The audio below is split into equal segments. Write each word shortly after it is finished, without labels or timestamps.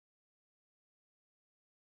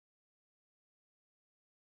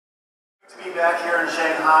To be back here in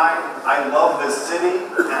Shanghai, I love this city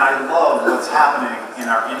and I love what's happening in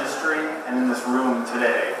our industry and in this room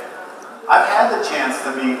today. I've had the chance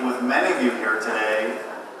to meet with many of you here today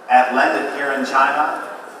at LendIt here in China,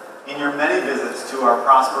 in your many visits to our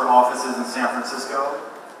Prosper offices in San Francisco,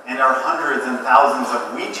 and our hundreds and thousands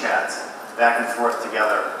of WeChats back and forth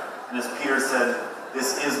together. And as Peter said,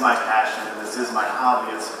 this is my passion and this is my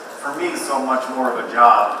hobby. It's, for me, so much more of a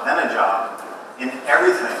job than a job in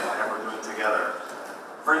everything that we're doing together.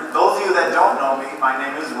 For those of you that don't know me, my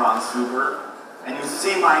name is Ron Suber, and you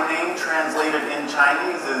see my name translated in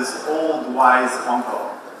Chinese as Old Wise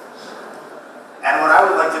Uncle. And what I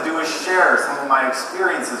would like to do is share some of my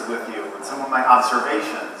experiences with you and some of my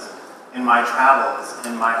observations in my travels,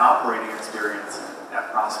 in my operating experience at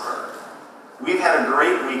Prosper. We've had a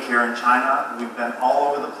great week here in China. We've been all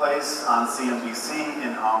over the place on CNBC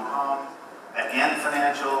in Hong Kong, at Ant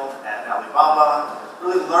Financial, at Alibaba,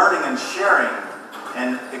 really learning and sharing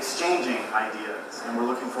and exchanging ideas. And we're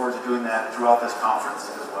looking forward to doing that throughout this conference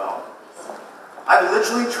as well. I've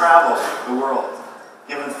literally traveled the world,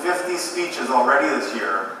 given 50 speeches already this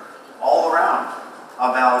year, all around,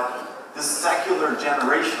 about this secular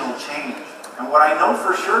generational change. And what I know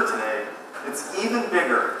for sure today, it's even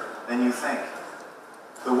bigger than you think.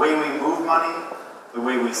 The way we move money, the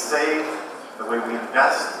way we save, the way we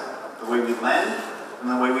invest, the way we lend, and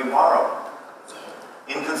the way we borrow.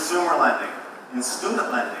 In consumer lending, in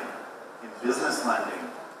student lending, in business lending,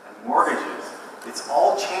 and mortgages, it's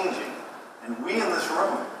all changing. And we in this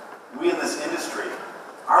room, we in this industry,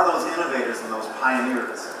 are those innovators and those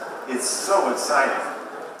pioneers. It's so exciting,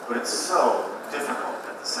 but it's so difficult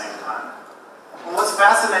at the same time. And what's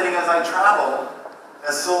fascinating as I travel,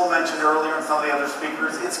 as Sol mentioned earlier and some of the other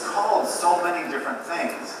speakers, it's called so many different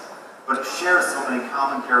things, but it shares so many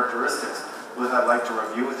common characteristics, which I'd like to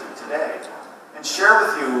review with you today, and share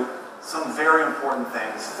with you some very important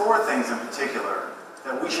things, 4 things in particular,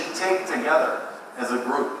 that we should take together as a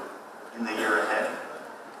group in the year ahead.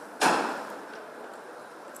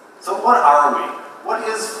 So what are we? What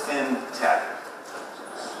is Fintech?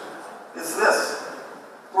 It's this.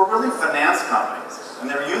 We're really finance companies, and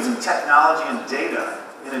they're using technology and data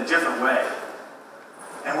in a different way.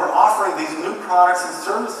 And we're offering these new products and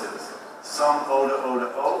services, some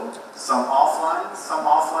O2O, some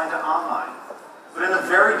offline to online, but in a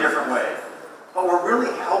very different way. But we're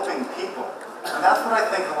really helping people. And that's what I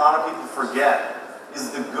think a lot of people forget,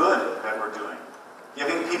 is the good that we're doing.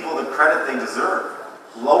 Giving people the credit they deserve,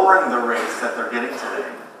 lowering the rates that they're getting today,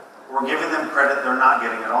 or giving them credit they're not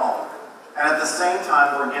getting at all. And at the same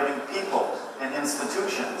time, we're giving people and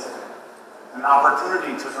institutions an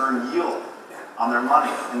opportunity to earn yield on their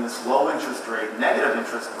money in this low interest rate, negative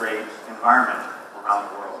interest rate environment around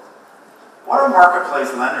the world. What are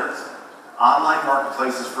marketplace lenders? Online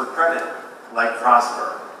marketplaces for credit, like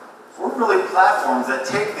Prosper. We're really platforms that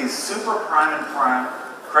take these super prime and prime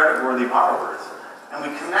credit-worthy borrowers and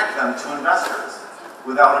we connect them to investors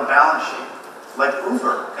without a balance sheet, like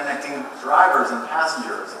Uber connecting drivers and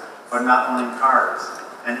passengers but not owning cars,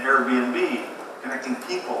 and Airbnb connecting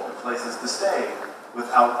people to places to stay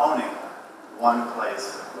without owning one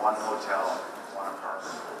place, one hotel, one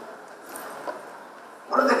apartment.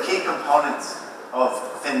 What are the key components of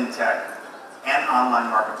Fintech and online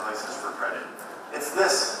marketplaces for credit? It's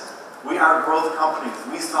this. We are growth companies.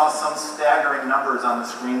 We saw some staggering numbers on the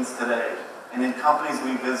screens today, and in companies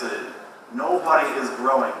we visited, nobody is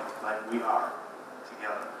growing like we are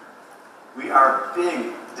together. We are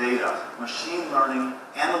big data, machine learning,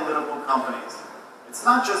 analytical companies. It's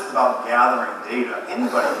not just about gathering data.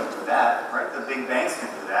 Anybody can do that, right? The big banks can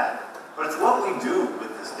do that. But it's what we do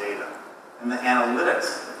with this data, and the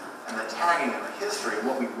analytics, and the tagging, and the history, and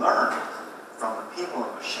what we learn from the people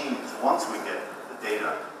and machines once we get the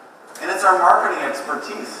data. And it's our marketing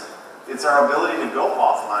expertise. It's our ability to go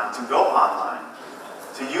offline, to go online,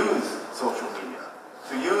 to use social media,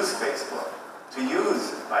 to use Facebook, to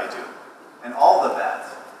use Baidu, and all of that,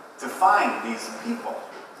 to find these people,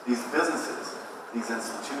 these businesses, these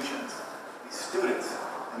institutions, these students,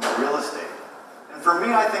 and the real estate. And for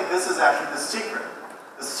me, I think this is actually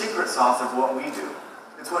the secret sauce of what we do.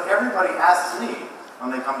 It's what everybody asks me when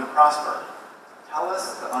they come to Prosper. Tell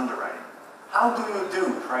us the underwriting. How do you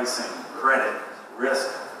do pricing, credit, risk,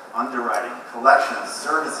 underwriting, collections,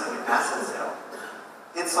 servicing, and asset sale?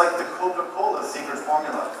 It's like the Coca-Cola secret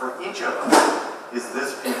formula for each of us is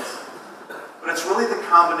this piece. But it's really the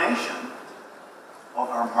combination of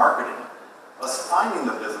our marketing, us finding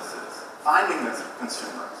the businesses, finding the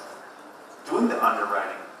consumers, doing the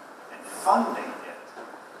underwriting, and funding it.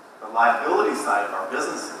 The liability side of our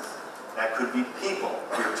businesses, that could be people,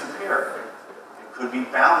 peer-to-peer. It could be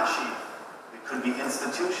balance sheet, could be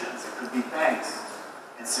institutions, it could be banks,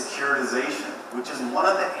 and securitization, which is one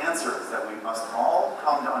of the answers that we must all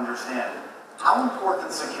come to understand how important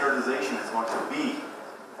securitization is going to be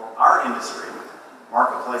for our industry,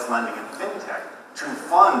 marketplace lending and fintech, to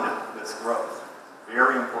fund this growth.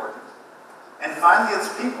 Very important. And finally, it's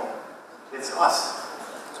people. It's us.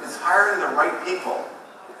 It's hiring the right people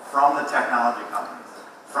from the technology companies,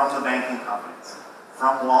 from the banking companies,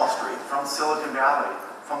 from Wall Street, from Silicon Valley,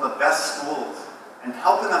 from the best schools, and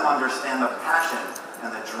helping them understand the passion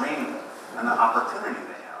and the dream and the opportunity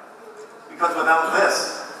they have. Because without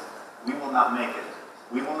this, we will not make it.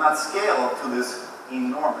 We will not scale to this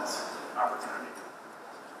enormous opportunity.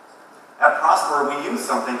 At Prosper, we use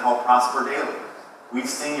something called Prosper Daily. We've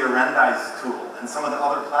seen your LendIt tool and some of the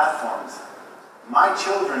other platforms. My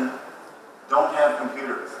children don't have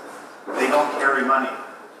computers. They don't carry money.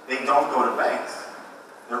 They don't go to banks.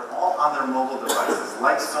 They're all on their mobile devices,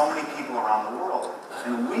 like so many people around the world.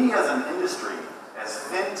 And we as an industry, as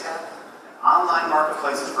fintech and online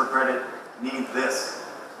marketplaces for credit, need this.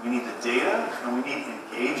 We need the data and we need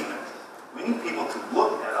engagement. We need people to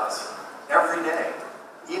look at us every day,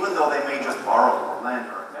 even though they may just borrow or lend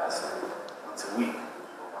or invest once a week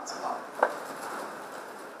or once a month.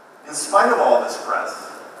 In spite of all this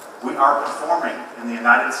press, we are performing in the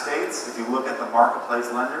United States. If you look at the marketplace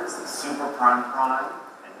lenders, the super prime,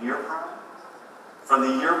 and near prime, for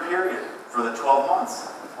the year period, for the 12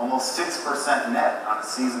 months, almost 6% net on a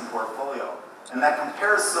seasoned portfolio. And that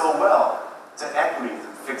compares so well to equities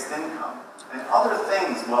and fixed income and other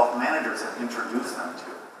things wealth managers have introduced them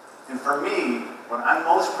to. And for me, what I'm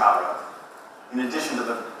most proud of, in addition to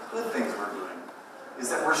the good things we're doing, is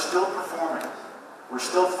that we're still performing. We're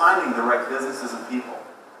still finding the right businesses and people.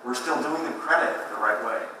 We're still doing the credit the right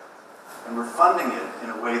way. And we're funding it in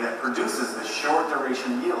a way that produces the short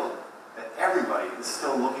duration yield that everybody is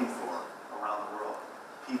still looking for around the world,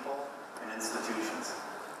 people and institutions.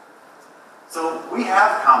 So we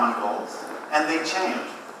have common goals, and they change.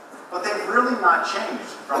 But they've really not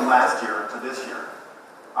changed from last year to this year.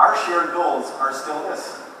 Our shared goals are still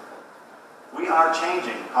this. We are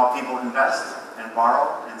changing how people invest and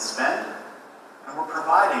borrow and spend, and we're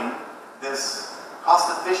providing this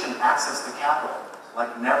cost-efficient access to capital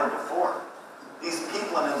like never before. These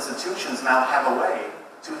people and institutions now have a way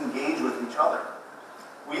to engage with each other.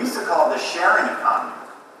 We used to call it the sharing economy,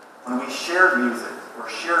 when we shared music or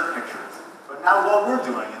shared pictures. But now what we're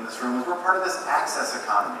doing in this room is we're part of this access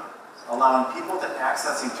economy, allowing people to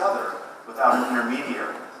access each other without an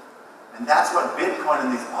intermediary. And that's what Bitcoin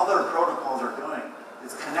and these other protocols are doing.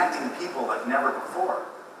 It's connecting people like never before.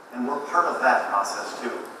 And we're part of that process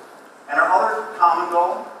too. And our other common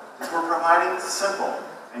goal is we're providing simple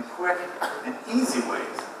and quick and easy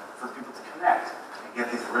ways for people to connect and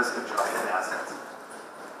get these risk-adjusted assets.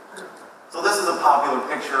 So this is a popular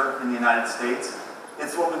picture in the United States.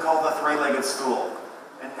 It's what we call the three-legged stool.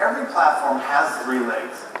 And every platform has 3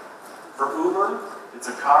 legs. For Uber, it's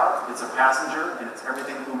a car, it's a passenger, and it's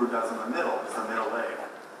everything Uber does in the middle. It's the middle leg.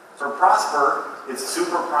 For Prosper, it's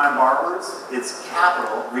super prime borrowers, it's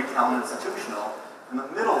capital, retail and institutional, and the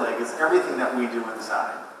middle leg is everything that we do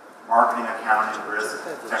inside. Marketing, accounting, risk,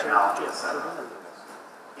 technology, etc.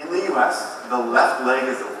 In the US, the left leg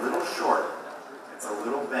is a little short, it's a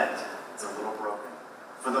little bent, it's a little broken.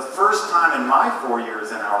 For the first time in my 4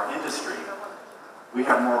 years in our industry, we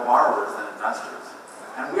have more borrowers than investors.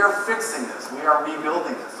 And we are fixing this, we are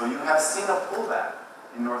rebuilding this. So you have seen a pullback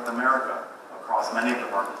in North America across many of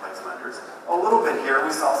the marketplace lenders. A little bit here,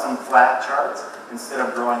 we saw some flat charts instead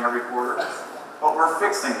of growing every quarter, but we're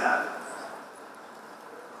fixing that.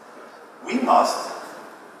 We must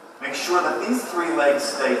make sure that these 3 legs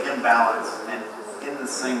stay in balance and in the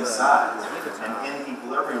same size and in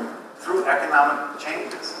equilibrium through economic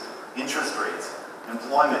changes, interest rates,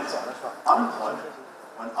 employment, unemployment.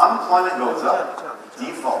 When unemployment goes up,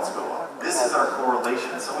 defaults go up. This is our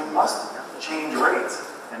correlation. So we must change rates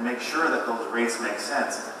and make sure that those rates make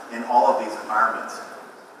sense in all of these environments.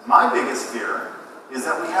 My biggest fear is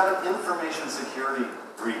that we have an information security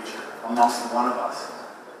breach amongst one of us.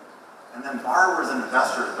 And then borrowers and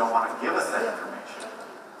investors don't want to give us that information.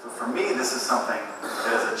 So for me, this is something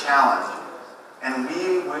that is a challenge. And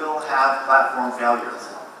we will have platform failures.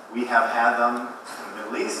 We have had them in the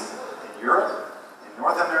Middle East, in Europe, in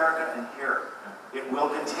North America, and here. It will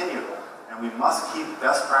continue. And we must keep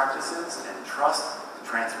best practices and trust and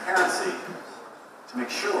transparency to make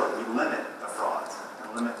sure we limit the frauds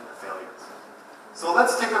and limit the failures. So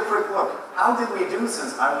let's take a quick look. How did we do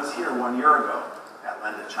since I was here 1 year ago at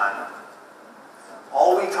LendIt China?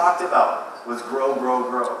 All we talked about was grow, grow,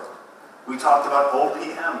 grow. We talked about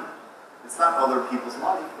OPM. It's not other people's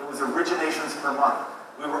money. It was originations per month.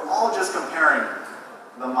 We were all just comparing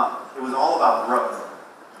the month. It was all about growth.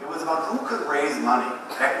 It was about who could raise money,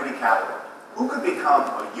 equity capital. Who could become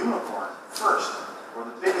a unicorn first, or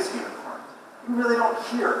the biggest unicorn. You really don't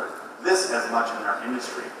hear this as much in our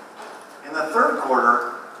industry. In the third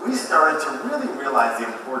quarter, we started to really realize the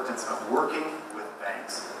importance of working with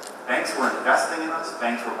banks. Banks were investing in us,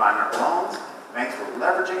 banks were buying our loans, banks were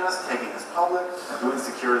leveraging us, taking us public, doing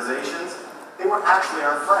securitizations. They were actually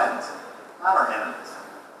our friends, not our enemies.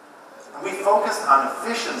 And we focused on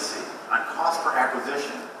efficiency, on cost per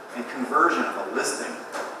acquisition, and conversion of a listing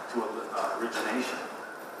to origination.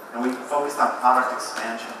 And we focused on product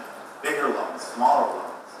expansion, bigger loans, smaller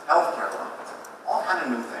loans, healthcare loans, all kind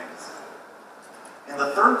of new things. In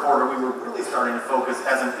the third quarter, we were really starting to focus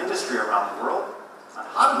as an industry around the world on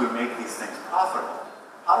how do we make these things profitable?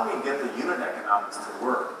 How do we get the unit economics to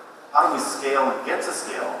work? How do we scale and get to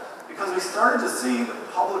scale? Because we started to see the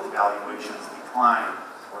public valuations decline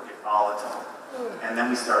or get volatile. And then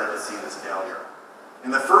we started to see this failure.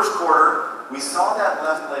 In the first quarter, we saw that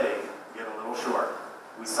left leg get a little short.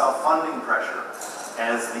 We saw funding pressure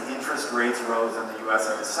as the interest rates rose in the US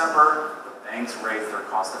in December, the banks raised their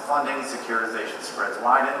cost of funding, securitization spreads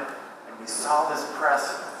widened, and we saw this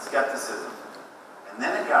press skepticism. And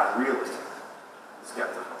then it got really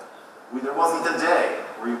skeptical. There wasn't a day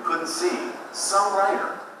where you couldn't see some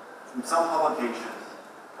writer from some publication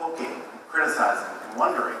poking and criticizing and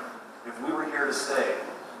wondering if we were here to stay.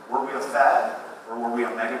 Were we a fad or were we a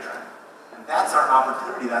megatrend? And that's our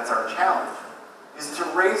opportunity, that's our challenge, is to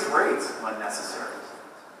raise rates when necessary.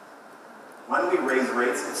 When we raise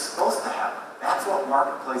rates, it's supposed to happen. That's what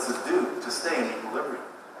marketplaces do to stay in equilibrium.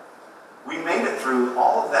 We made it through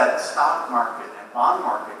all of that stock market and bond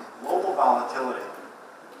market, global volatility.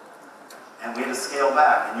 And we had to scale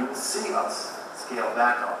back, and you will see us scale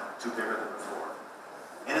back up to bigger than before.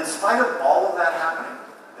 And in spite of all of that happening,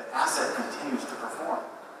 the asset continues to perform.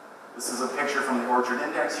 This is a picture from the Orchard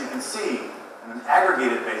Index. You can see, on an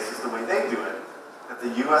aggregated basis, the way they do it, that the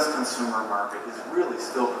US consumer market is really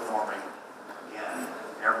still performing, again,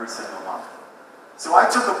 every single month. So I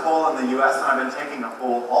took a poll in the US, and I've been taking a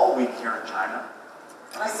poll all week here in China.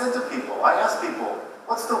 And I said to people, I asked people,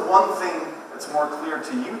 what's the one thing that's more clear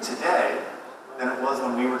to you today than it was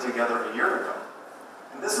when we were together a year ago?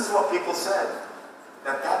 And this is what people said,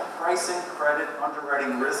 that pricing, credit,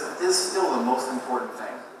 underwriting risk is still the most important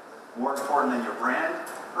thing. More important than your brand,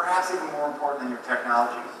 perhaps even more important than your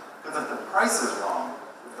technology. Because if the price is wrong,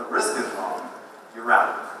 if the risk is wrong, you're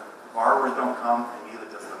out. The borrowers don't come, and neither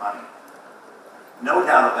does the money. No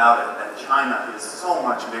doubt about it that China is so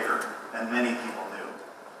much bigger than many people knew.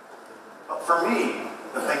 But for me,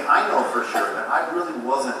 the thing I know for sure that I really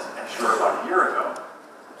wasn't as sure about a year ago,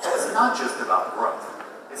 it's not just about growth.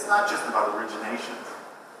 It's not just about originations.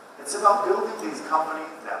 It's about building these companies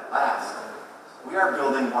that last. We are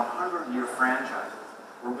building 100-year franchises.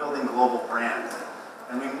 We're building global brands.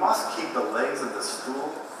 And we must keep the legs of the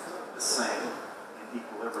stool the same, in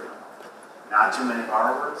equilibrium. Not too many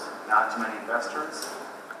borrowers, not too many investors,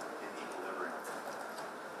 in equilibrium.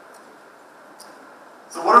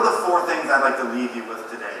 So what are the 4 things I'd like to leave you with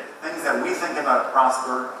today? Things that we think about at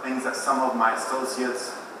Prosper, things that some of my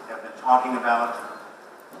associates have been talking about.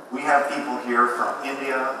 We have people here from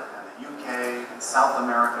India and the UK and South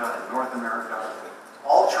America and North America,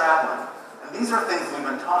 all traveling. And these are things we've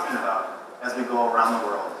been talking about as we go around the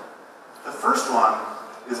world. The first one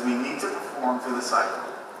is we need to perform through the cycle.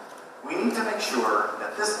 We need to make sure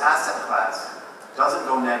that this asset class doesn't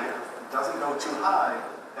go negative, it doesn't go too high,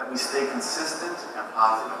 that we stay consistent and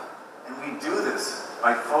positive. And we do this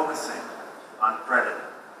by focusing on credit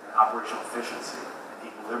and operational efficiency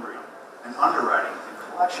and equilibrium and underwriting and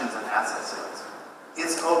collections and asset sales.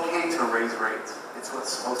 It's okay to raise rates. It's what's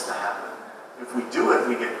supposed to happen. If we do it,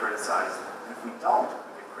 we get criticized. And if we don't,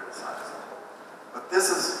 we get criticized. But this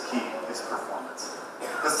is key, is performance.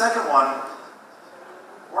 The second one,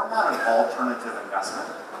 we're not an alternative investment.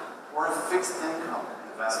 We're a fixed income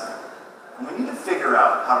investment. And we need to figure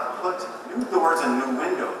out how to put new doors and new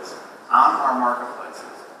windows on our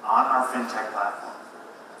marketplaces, on our Fintech platforms,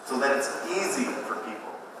 so that it's easy for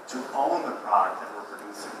people to own the product that we're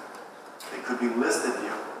producing. They could be listed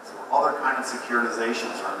vehicles or other kind of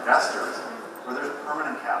securitizations for investors where there's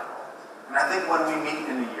permanent capital. And I think when we meet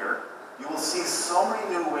in a year, you will see so many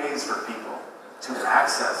new ways for people to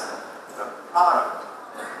access the product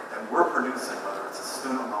that we're producing, whether it's a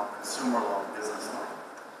student loan, consumer loan, business loan.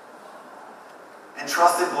 And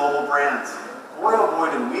trusted global brands. Boy, oh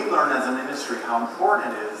boy, did we learn as an industry how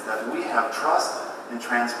important it is that we have trust and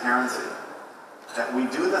transparency. That we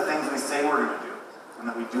do the things we say we're going to do. and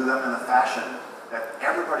that we do them in the fashion that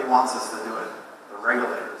everybody wants us to do it. The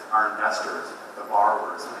regulators, our investors, the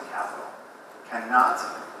borrowers, and the capital cannot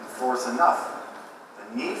enforce enough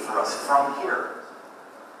the need for us from here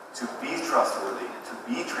to be trustworthy, to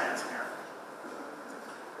be transparent.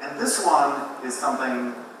 And this one is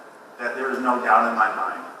something that there is no doubt in my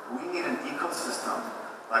mind. We need an ecosystem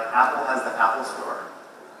like Apple has the Apple Store.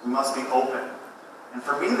 We must be open. And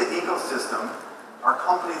for me, the ecosystem are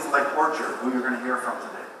companies like Orchard, who you're going to hear from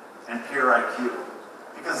today, and PeerIQ,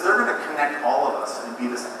 because they're going to connect all of us and be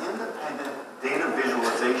this independent data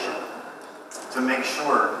visualization to make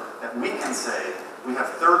sure that we can say we have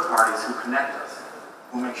third parties who connect us,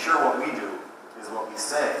 who make sure what we do is what we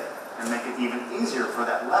say, and make it even easier for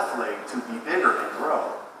that left leg to be bigger and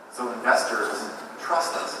grow, so investors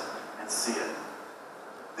trust us and see it.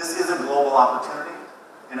 This is a global opportunity,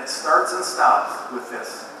 and it starts and stops with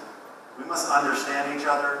this. We must understand each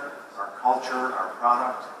other, our culture, our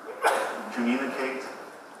product, communicate,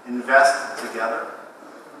 invest together,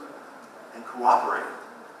 and cooperate.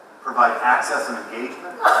 Provide access and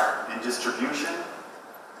engagement, and distribution,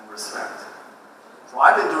 and respect. So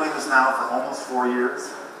I've been doing this now for almost 4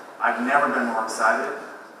 years. I've never been more excited,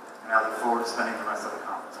 and I look forward to spending the rest of the conference